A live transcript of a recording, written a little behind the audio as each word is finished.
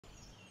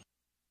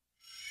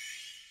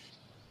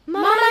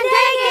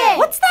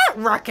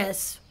that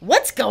ruckus?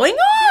 What's going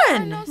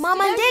on?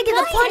 Mama Ndege,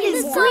 the pond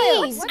is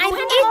green. I'm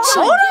itchy.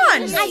 Hold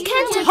on. I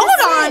can't take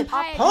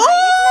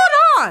Hold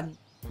on.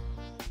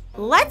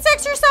 Let's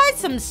exercise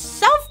some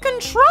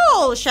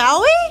self-control,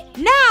 shall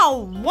we?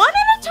 Now, one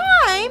at a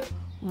time.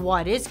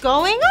 What is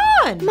going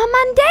on?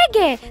 Mama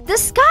Ndege, the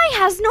sky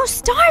has no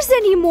stars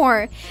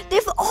anymore.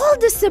 They've all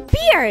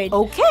disappeared.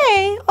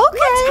 Okay.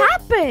 What's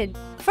happened?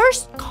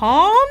 First,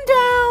 calm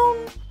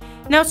down.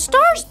 Now,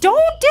 stars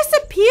don't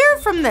disappear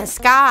from the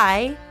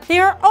sky. They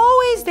are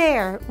always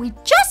there. We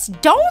just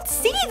don't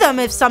see them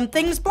if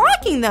something's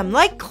blocking them,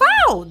 like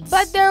clouds.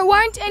 But there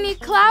weren't any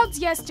clouds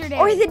yesterday.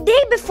 Or the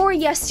day before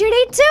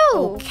yesterday,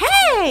 too.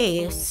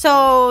 Okay,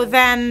 so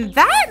then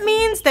that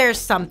means there's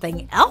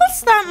something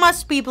else that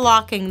must be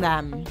blocking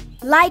them.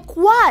 Like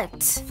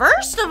what?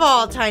 First of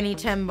all, Tiny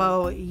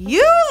Timbo,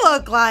 you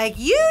look like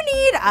you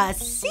need a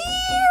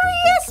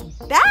serious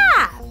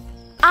bath.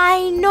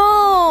 I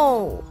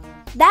know.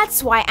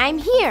 That's why I'm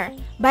here.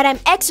 But I'm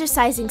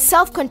exercising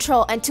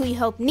self-control until we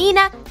help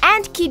Nina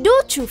and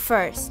Kiduchu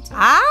first.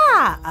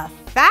 Ah, a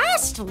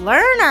fast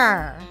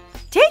learner.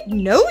 Take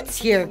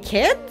notes here,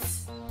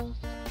 kids.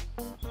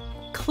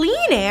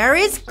 Clean air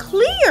is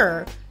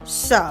clear.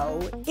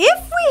 So, if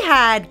we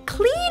had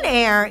clean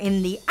air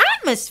in the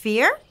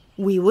atmosphere,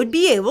 we would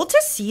be able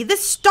to see the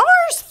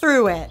stars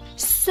through it.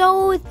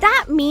 So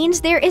that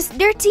means there is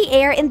dirty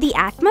air in the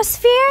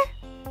atmosphere?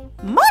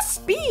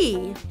 Must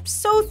be.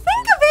 So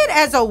think of it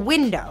as a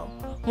window.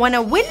 When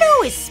a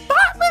window is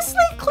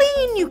spotlessly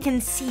clean, you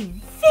can see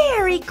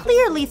very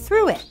clearly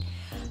through it.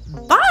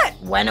 But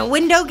when a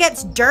window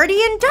gets dirty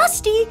and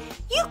dusty,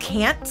 you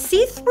can't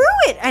see through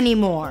it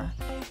anymore.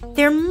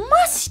 There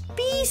must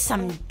be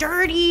some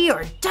dirty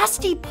or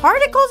dusty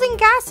particles and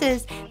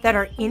gases that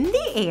are in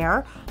the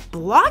air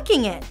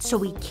blocking it, so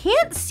we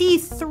can't see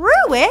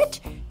through it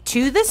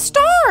to the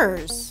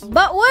stars.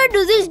 But where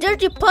do these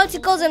dirty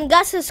particles and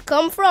gases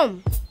come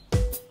from?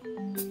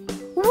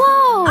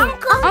 Whoa!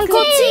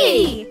 Uncle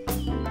T!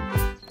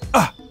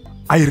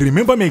 I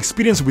remember my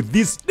experience with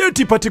these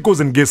dirty particles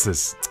and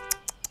gases.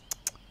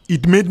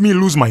 It made me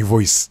lose my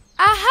voice.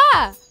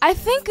 Aha! I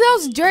think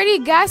those dirty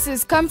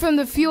gases come from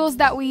the fuels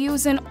that we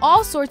use in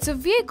all sorts of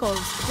vehicles,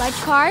 like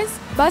cars,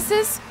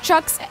 buses,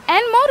 trucks,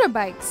 and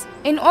motorbikes.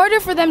 In order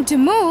for them to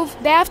move,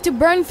 they have to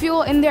burn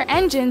fuel in their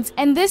engines,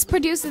 and this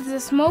produces the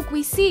smoke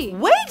we see.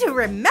 Way to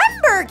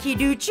remember,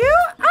 Kiduchu!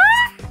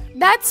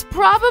 That's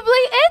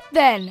probably it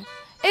then.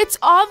 It's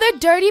all the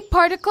dirty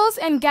particles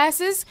and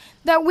gases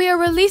that we are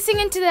releasing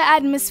into the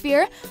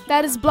atmosphere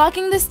that is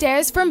blocking the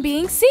stars from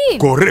being seen.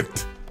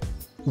 Correct.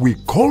 We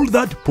call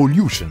that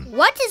pollution.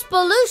 What is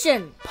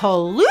pollution?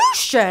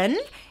 Pollution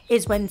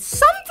is when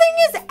something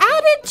is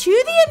added to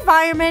the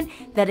environment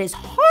that is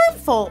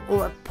harmful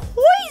or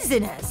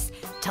poisonous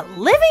to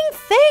living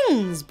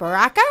things,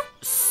 Baraka.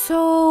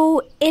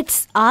 So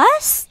it's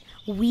us?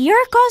 We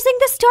are causing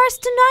the stars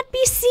to not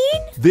be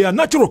seen? There are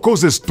natural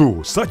causes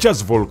too, such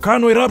as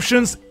volcano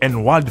eruptions and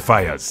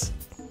wildfires.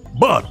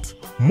 But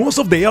most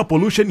of the air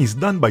pollution is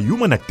done by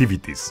human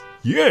activities.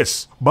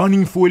 Yes,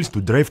 burning fuels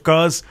to drive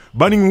cars,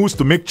 burning woods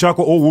to make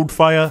charcoal or wood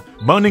fire,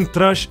 burning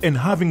trash, and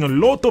having a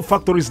lot of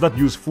factories that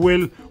use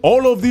fuel.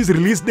 All of these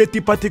release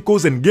dirty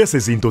particles and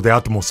gases into the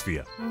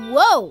atmosphere.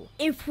 Whoa!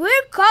 If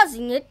we're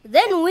causing it,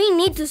 then we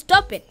need to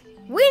stop it.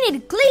 We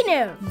need clean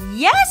air.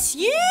 Yes,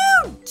 you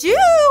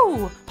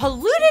do!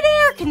 Polluted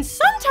air can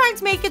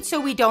sometimes make it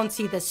so we don't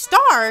see the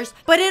stars,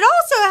 but it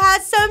also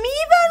has some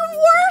even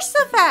worse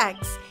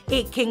effects.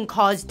 It can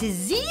cause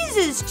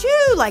diseases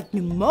too, like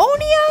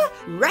pneumonia,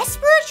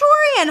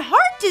 respiratory and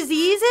heart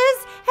diseases,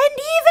 and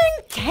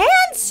even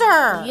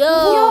cancer.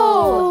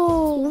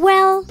 Yo!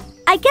 Well,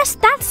 I guess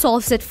that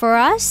solves it for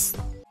us.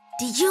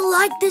 Did you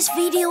like this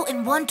video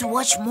and want to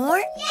watch more?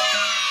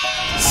 Yeah!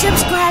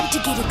 Subscribe to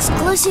get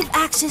exclusive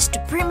access to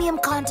premium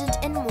content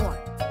and more.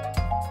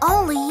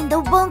 Only in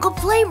the Ubongo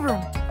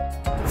Playroom.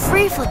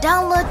 Free for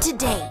download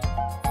today.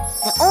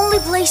 The only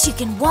place you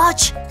can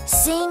watch,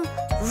 sing,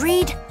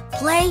 read,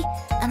 play,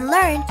 and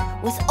learn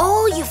with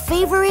all your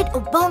favorite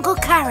Ubongo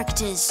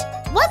characters.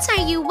 What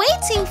are you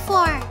waiting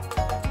for?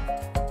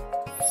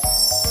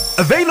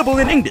 Available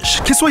in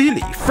English,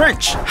 Kiswahili,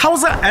 French,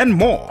 Hausa, and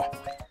more.